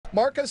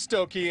Mark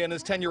Stokey and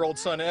his 10-year-old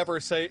son Ever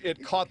say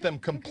it caught them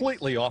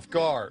completely off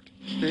guard.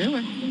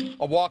 Really?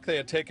 A walk they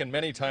had taken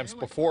many times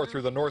before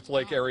through the North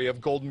Lake area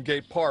of Golden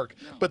Gate Park.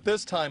 But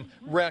this time,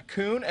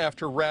 raccoon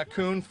after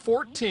raccoon,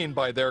 14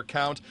 by their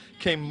count,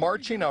 came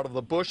marching out of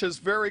the bushes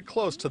very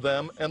close to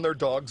them and their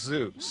dog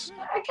Zeus.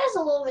 I was a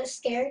little bit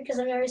scared because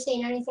I've never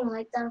seen anything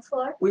like that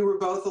before. We were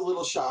both a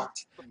little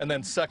shocked. And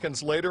then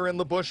seconds later in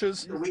the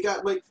bushes, We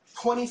got like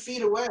 20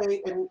 feet away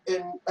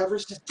and Ever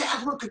says,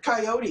 "Dad, look, a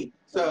coyote."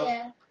 So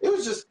Yeah. it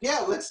was just,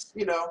 yeah, let's,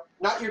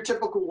 not your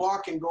typical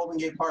walk in Golden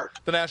Gate Park.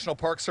 the National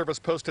Park Service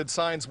posted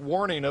signs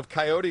warning of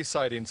coyote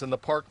sightings in the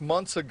park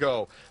months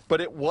ago, but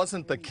it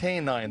wasn't the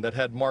canine that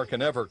had Mark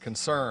and Ever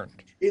concerned.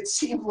 It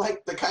seemed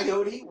like the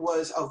coyote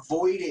was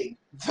avoiding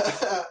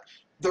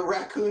the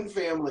raccoon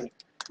family.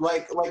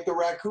 Like the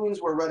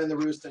raccoons were running the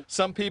roost.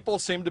 Some people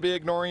seem to be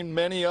ignoring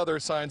many other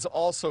signs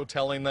also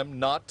telling them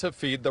not to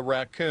feed the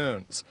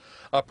raccoons.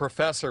 A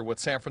professor with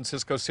San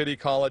Francisco City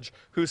College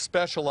who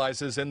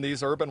specializes in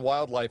these urban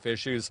wildlife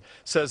issues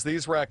says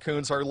these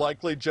raccoons are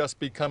likely just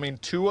becoming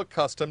too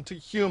accustomed to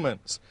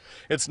humans.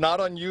 It's not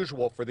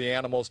unusual for the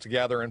animals to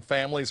gather in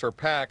families or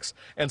packs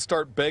and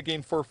start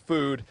begging for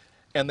food,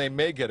 and they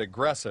may get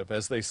aggressive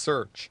as they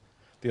search.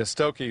 The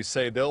Stokes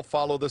say they'll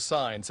follow the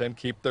signs and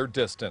keep their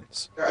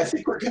distance. I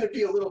think we're going to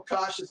be a little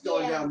cautious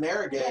going down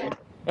there again.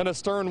 And a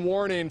stern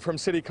warning from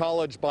City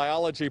College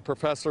biology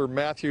professor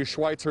Matthew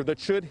Schweitzer that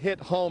should hit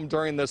home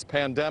during this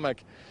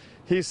pandemic.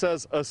 He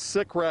says a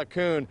sick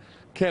raccoon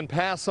can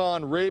pass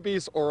on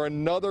rabies or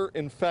another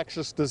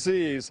infectious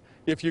disease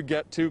if you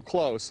get too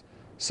close,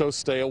 so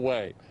stay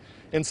away.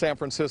 In San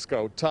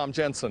Francisco, Thom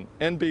Jensen,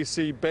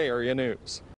 NBC Bay Area News.